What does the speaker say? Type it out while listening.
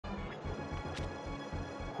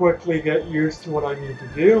quickly get used to what I need to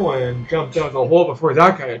do and jump down the hole before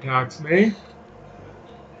that guy attacks me.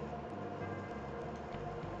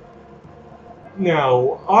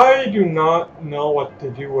 Now, I do not know what to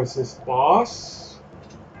do with this boss.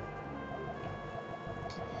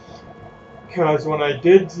 Because when I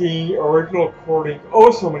did the original recording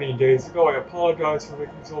so many days ago, I apologize for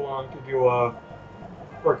taking so long to do a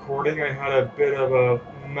recording. I had a bit of a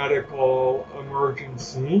medical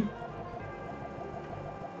emergency.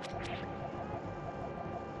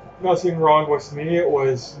 Nothing wrong with me, it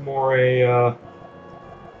was more a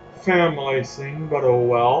family thing, but oh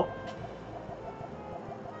well.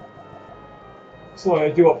 So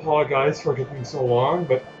I do apologize for taking so long,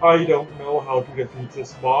 but I don't know how to defeat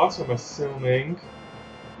this boss. I'm assuming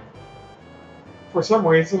for some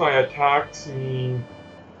reason I attacked the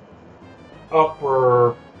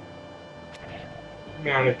upper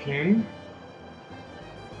mannequin.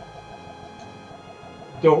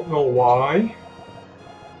 Don't know why.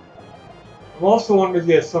 I'm also under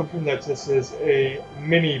the assumption that this is a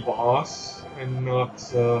mini boss and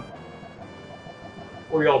not a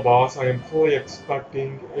real boss. I am fully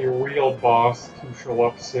expecting a real boss to show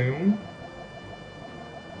up soon.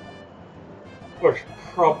 Which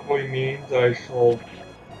probably means I shall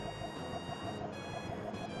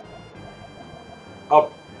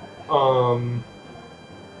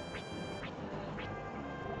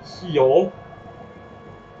heal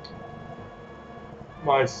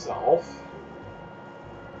myself.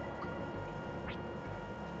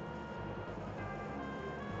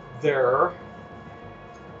 There.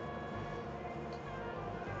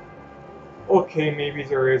 Okay, maybe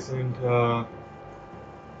there isn't a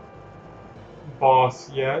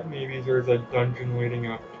boss yet. Maybe there's a dungeon leading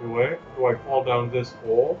up to it. Do I fall down this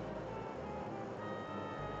hole?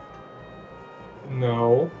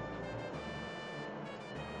 No.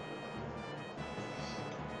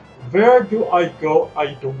 Where do I go?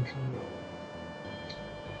 I don't know.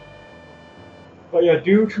 But yeah,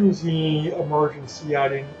 due to the emergency, I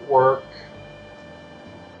didn't work.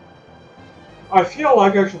 I feel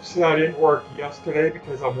like I should say I didn't work yesterday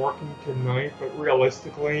because I'm working tonight, but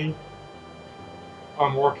realistically,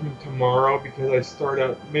 I'm working tomorrow because I start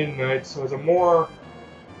at midnight, so the more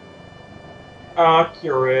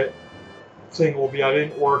accurate thing will be I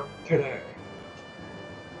didn't work today.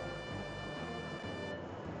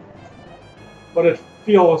 But it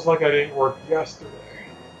feels like I didn't work yesterday.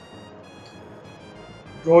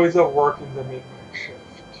 Joys of working the midnight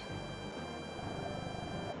shift.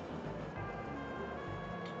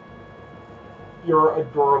 You're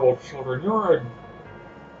adorable children. You're a...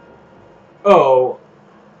 Oh.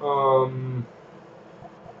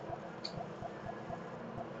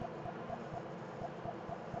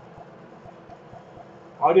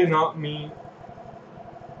 I did not mean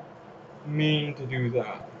to do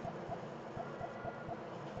that.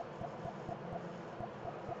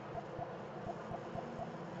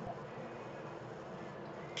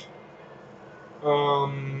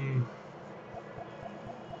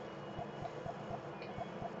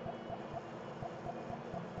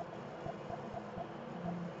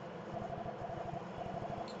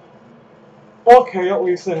 Okay, at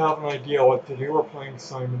least I have an idea what to do. We're playing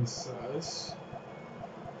Simon Says.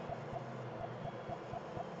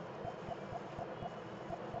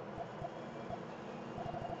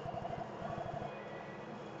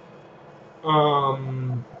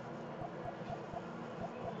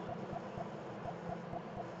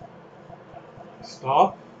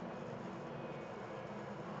 Stop.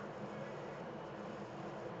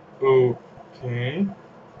 Okay.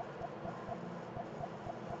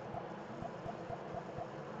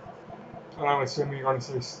 And I'm assuming you're going to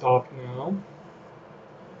say stop now.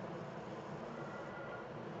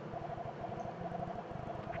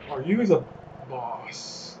 Are you the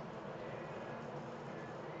boss?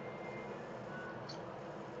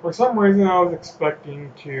 For some reason I was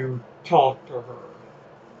expecting to talk to her.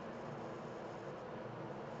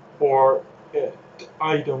 Or it.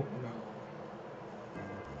 I don't know.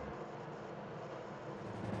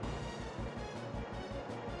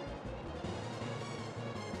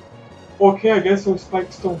 Okay, I guess those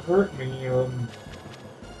spikes don't hurt me.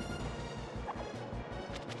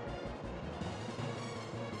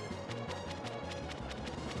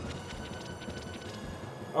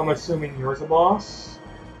 I'm assuming you're the boss.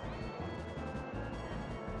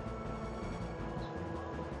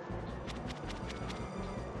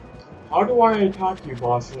 How do I attack you,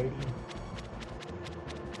 boss lady?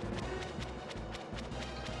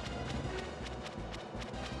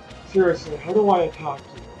 Seriously, how do I attack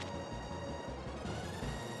you?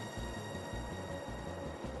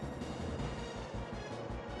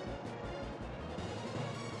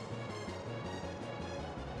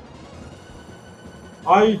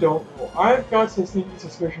 I don't know. I've got a sneaky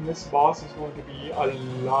suspicion this boss is going to be a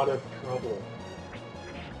lot of trouble.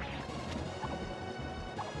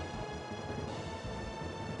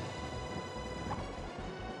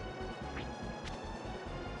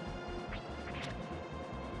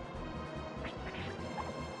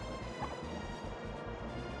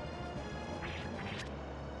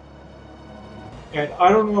 And I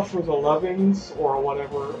don't know if it was 11s or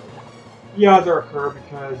whatever. Yeah, they're her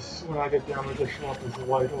because when I get damage, they show up as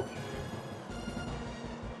white, okay.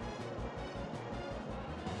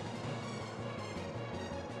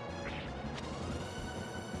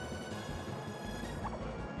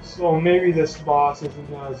 So maybe this boss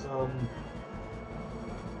isn't as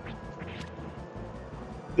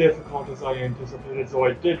difficult as I anticipated, though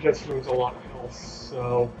I did just lose a lot of health,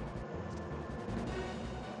 so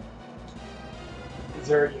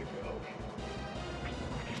there you go.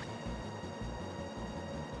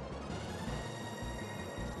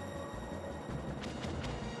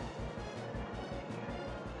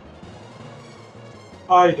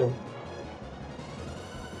 I don't know.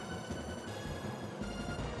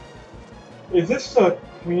 Is this the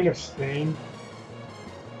Queen of Spain?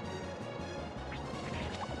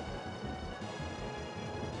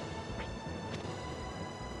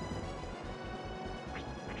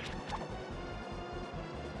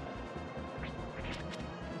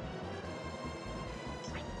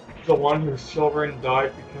 The one whose children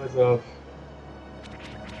died because of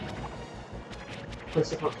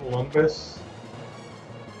Christopher Columbus?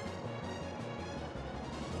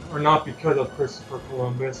 Or not because of Christopher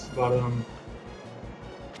Columbus, but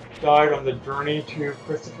died on the journey to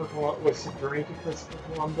Christopher Columbus. What's the journey to Christopher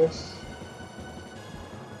Columbus?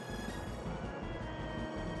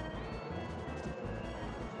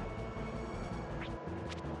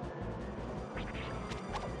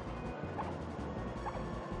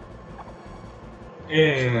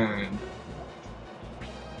 And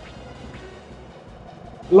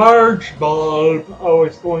large bulb. I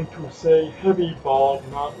was going to say heavy bulb,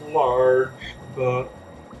 not large, but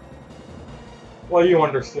well, you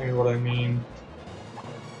understand what I mean.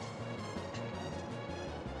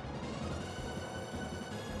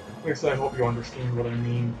 At least I hope you understand what I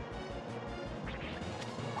mean.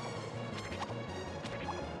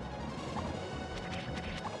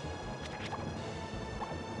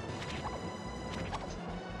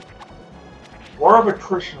 War of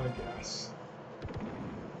attrition, I guess.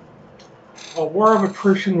 A war of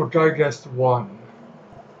attrition which I just won.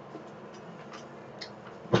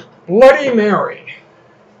 Bloody Mary.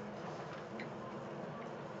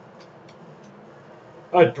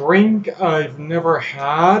 A drink I've never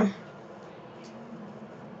had.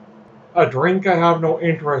 A drink I have no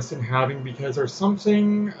interest in having because there's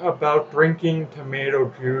something about drinking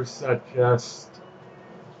tomato juice that just...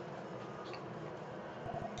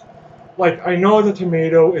 Like, I know the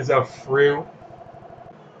tomato is a fruit,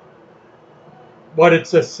 but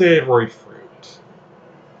it's a savory fruit,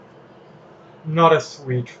 not a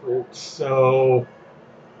sweet fruit, so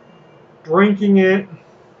drinking it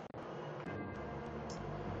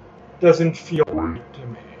doesn't feel right to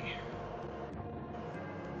me.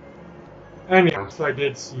 Anyway, so I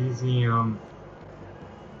did see the,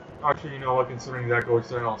 actually, you know what, considering that goes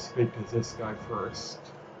down, I'll speak to this guy first.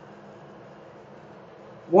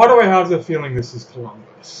 Why do I have the feeling this is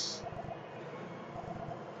Columbus?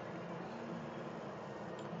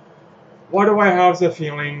 Why do I have the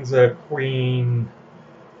feeling the Queen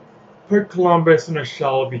put Columbus in a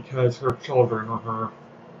shell because her children are her?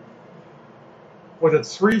 Was it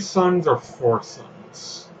 3 sons or 4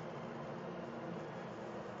 sons?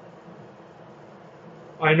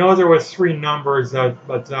 I know there was 3 numbers,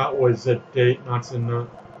 but that was the date, not the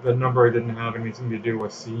number. Didn't have anything to do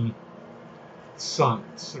with the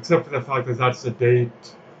sons, except for the fact that that's the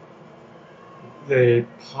date they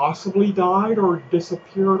possibly died or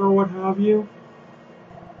disappeared or what have you.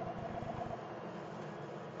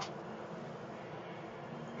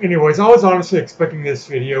 Anyways, I was honestly expecting this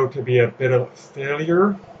video to be a bit of a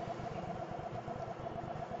failure.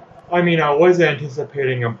 I mean, I was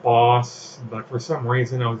anticipating a boss, but for some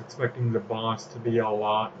reason I was expecting the boss to be a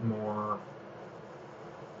lot more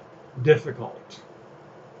difficult.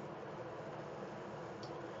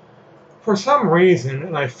 For some reason,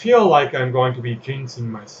 and I feel like I'm going to be jinxing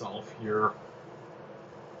myself here,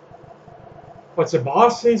 but the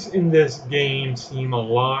bosses in this game seem a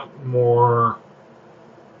lot more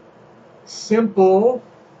simple,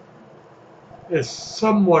 is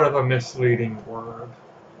somewhat of a misleading word.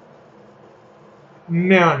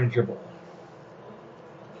 Manageable.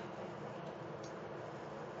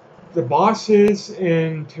 The bosses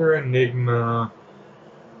in Terranigma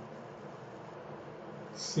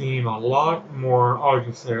seem a lot more. I'll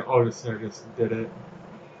just say I just did it.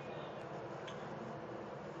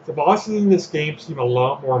 The bosses in this game seem a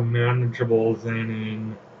lot more manageable than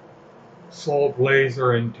in Soul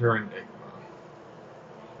Blazer and Terranigma.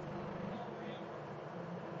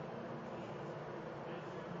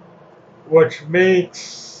 Which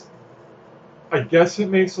makes, I guess it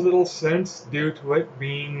makes a little sense due to it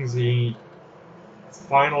being the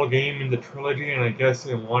final game in the trilogy, and I guess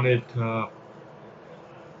they wanted to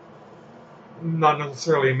not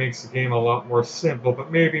necessarily makes the game a lot more simple,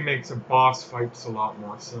 but maybe makes the boss fights a lot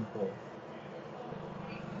more simple.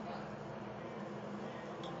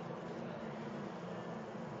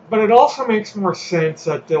 But it also makes more sense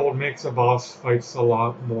that they'll make the boss fights a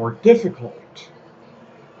lot more difficult.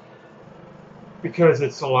 Because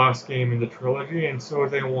it's the last game in the trilogy, and so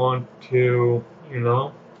they want to,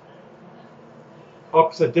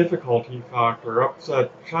 up the difficulty factor, up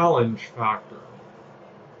the challenge factor.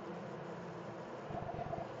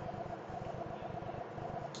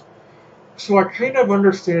 So I kind of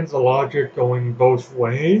understand the logic going both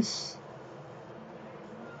ways,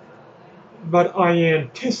 but I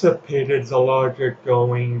anticipated the logic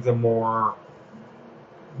going the more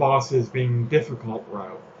bosses being difficult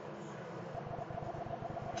route.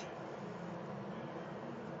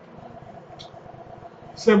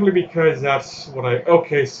 Simply because that's what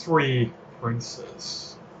okay, 3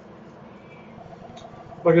 princes.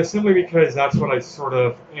 But it's simply because that's what I sort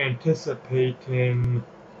of anticipate in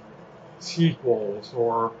sequels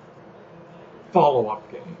or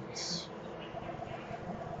follow-up games.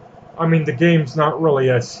 I mean, the game's not really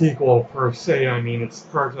a sequel per se. I mean, it's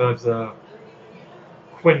part of the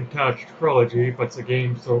Quintet trilogy, but the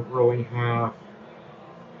games don't really have,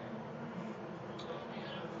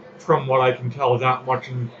 from what I can tell, that much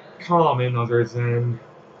in common other than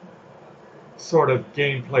sort of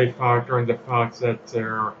gameplay factor and the fact that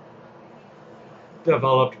they're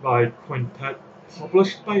developed by Quintet,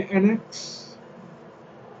 published by Enix.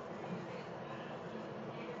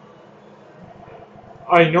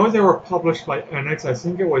 I know they were published by Enix. I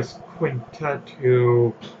think it was Quintet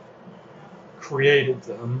who created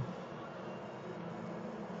them.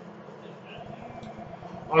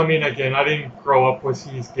 I mean, again, I didn't grow up with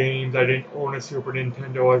these games. I didn't own a Super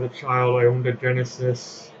Nintendo as a child. I owned a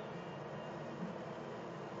Genesis.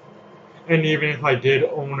 And even if I did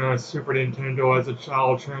own a Super Nintendo as a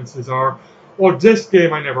child, chances are, well, this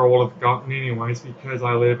game I never would have gotten anyways because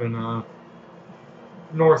I live in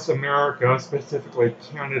North America, specifically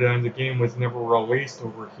Canada, and the game was never released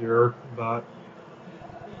over here. But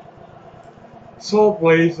Soul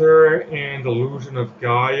Blazer and Illusion of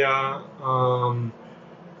Gaia,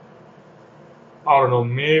 I don't know,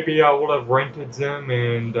 maybe I would have rented them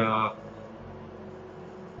and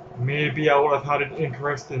maybe I would have had an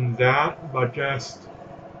interest in that, but just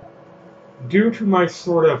due to my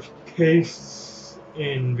sort of tastes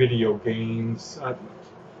in video games at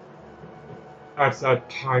that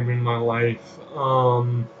time in my life,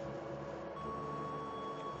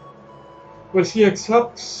 with the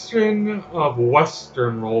exception of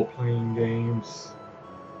Western role-playing games,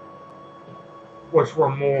 which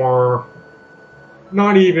were more,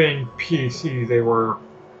 not even PC, they were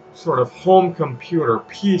sort of home computer,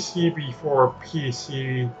 PC before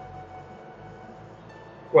PC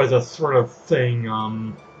was a sort of thing.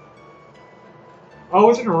 I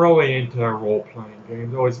wasn't really into role-playing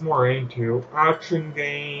games. I was more into action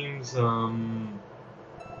games,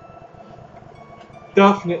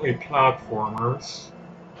 definitely platformers.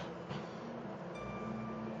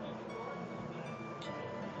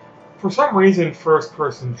 For some reason,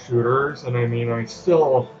 first-person shooters, and I mean, I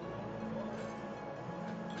still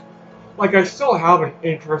have an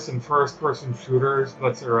interest in first-person shooters,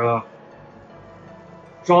 but they're a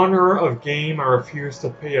genre of game I refuse to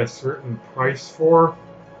pay a certain price for.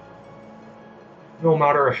 No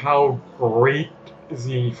matter how great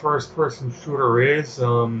the first-person shooter is,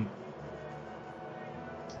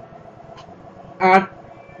 at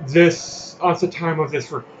the time of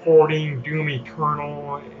this recording, Doom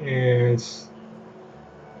Eternal is,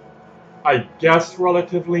 I guess,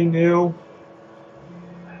 relatively new.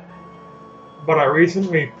 But I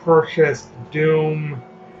recently purchased Doom,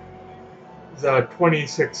 the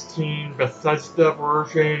 2016 Bethesda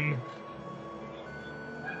version,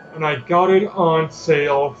 and I got it on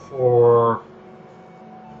sale for,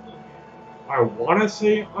 I want to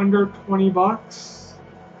say, under 20 bucks.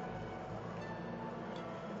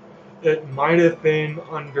 It might have been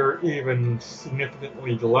under even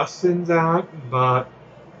significantly less than that, but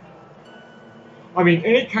I mean,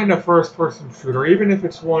 any kind of first-person shooter, even if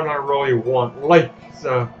it's one I really want, like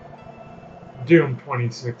the Doom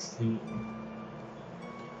 2016.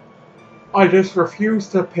 I just refuse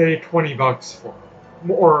to pay 20 bucks for it,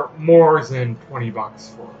 or more than 20 bucks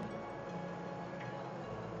for it.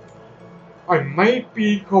 I might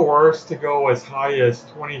be coerced to go as high as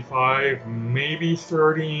 25, maybe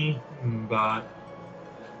 30, but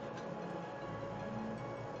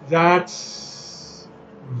that's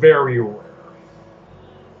very rare.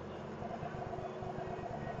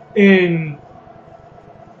 In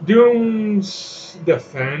Doom's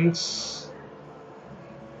defense,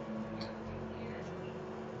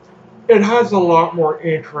 it has a lot more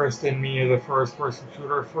interest in me as a first-person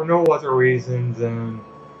shooter for no other reason than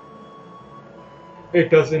it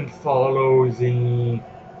doesn't follow the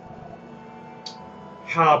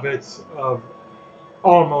habits of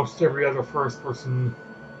almost every other first-person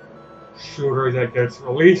shooter that gets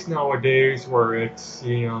released nowadays, where it's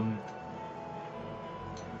the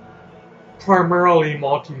primarily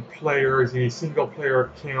multiplayer. The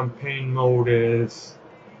single-player campaign mode is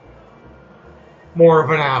more of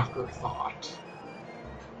an afterthought.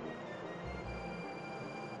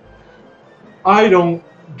 I don't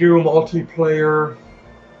do multiplayer.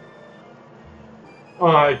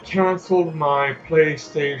 I canceled my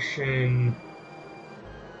PlayStation,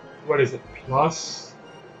 Plus?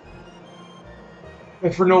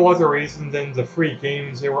 And for no other reason than the free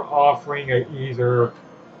games they were offering I either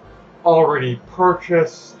already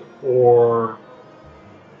purchased or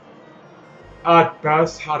at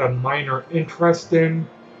best had a minor interest in.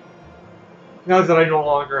 Now that I no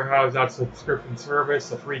longer have that subscription service,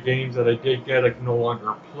 the free games that I did get I can no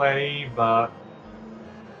longer play, but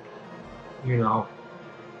you know,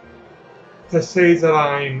 to say that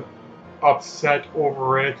I'm upset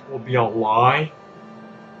over it will be a lie.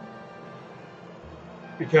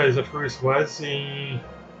 Because the truth was, I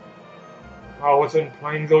wasn't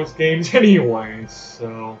playing those games anyway,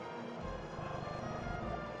 so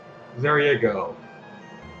there you go.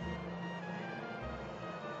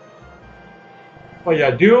 But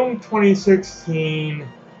yeah, Doom 2016,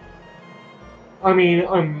 I mean,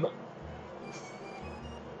 I'm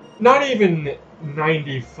not even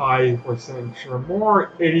 95% sure,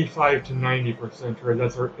 more 85 to 90% sure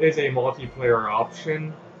that there is a multiplayer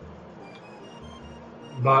option.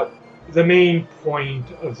 But the main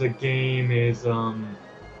point of the game is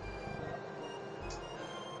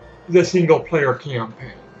the single-player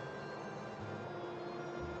campaign.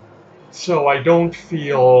 So I don't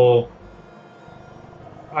feel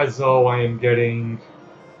as though I am getting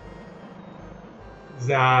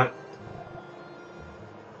that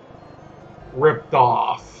ripped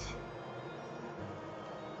off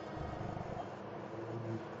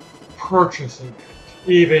purchasing it,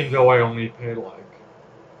 even though I only paid like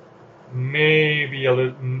maybe a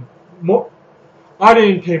little more. I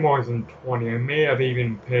didn't pay more than 20. I may have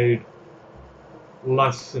even paid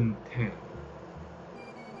less than 10.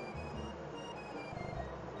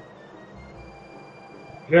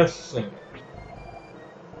 Just saying.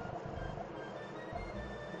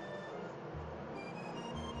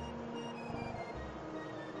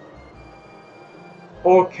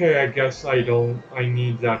 Okay, I guess I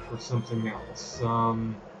need that for something else.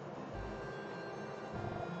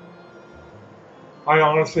 I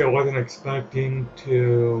honestly wasn't expecting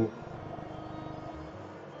to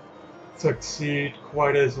succeed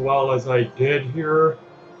quite as well as I did here.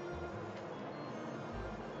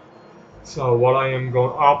 So what I am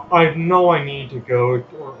going, I know I need to go,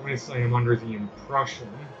 or at least I am under the impression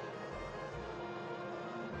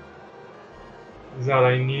that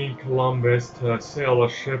I need Columbus to sail a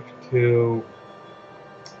ship to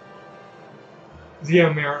the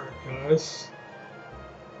Americas.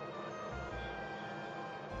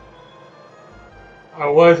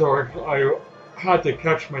 I had to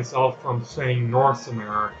catch myself from saying North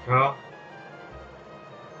America.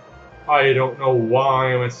 I don't know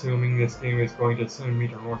why I'm assuming this game is going to send me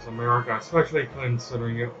to North America, especially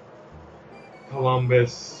considering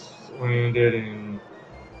Columbus landed in,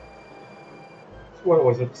 what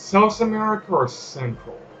was it, South America or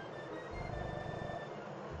Central?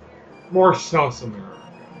 More South America.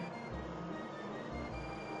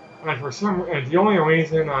 And the only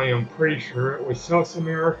reason I am pretty sure it was South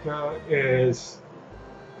America is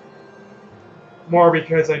more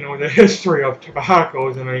because I know the history of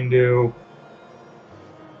tobacco than I do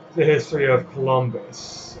the history of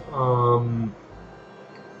Columbus.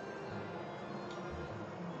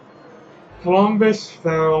 Columbus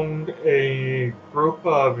found a group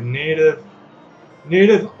of native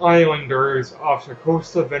islanders off the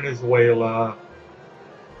coast of Venezuela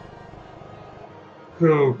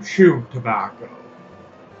who chewed tobacco.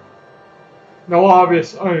 Now,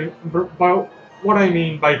 obviously, what I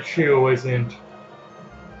mean by chew isn't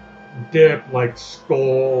dip like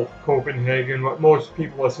Skull, Copenhagen, what most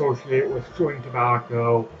people associate with chewing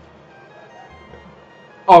tobacco.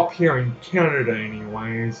 Up here in Canada,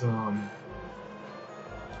 anyways. I'm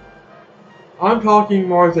talking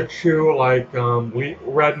more as a chew like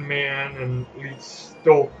Red Man and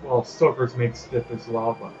Stoke. Well, Stoker's makes dip as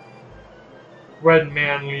well, but Red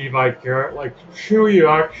Man, Levi Garrett, like chew you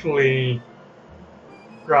actually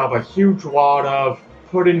grab a huge wad of,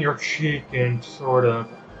 put in your cheek, and sort of,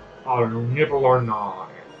 I don't know, nibble or gnaw.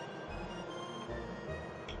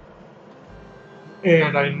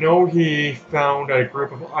 And I know he found a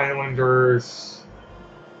group of islanders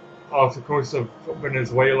off the coast of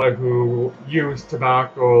Venezuela who used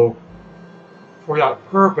tobacco for that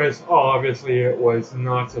purpose. Obviously,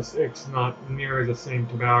 it's not near the same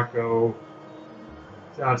tobacco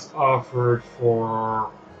that's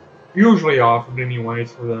usually offered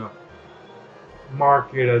anyways for the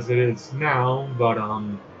market as it is now, but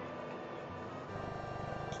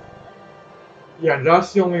yeah,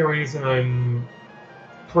 that's the only reason I'm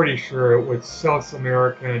pretty sure it was South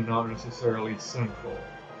America and not necessarily Central.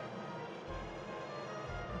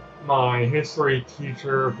 My history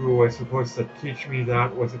teacher, who was supposed to teach me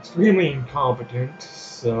that, was extremely incompetent,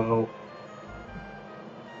 so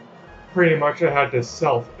pretty much I had to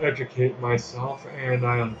self-educate myself, and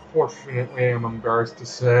I unfortunately am embarrassed to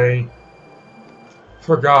say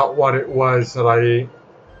forgot what it was that I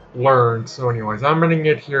learned. So anyways, I'm ending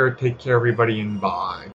it here. Take care everybody and bye.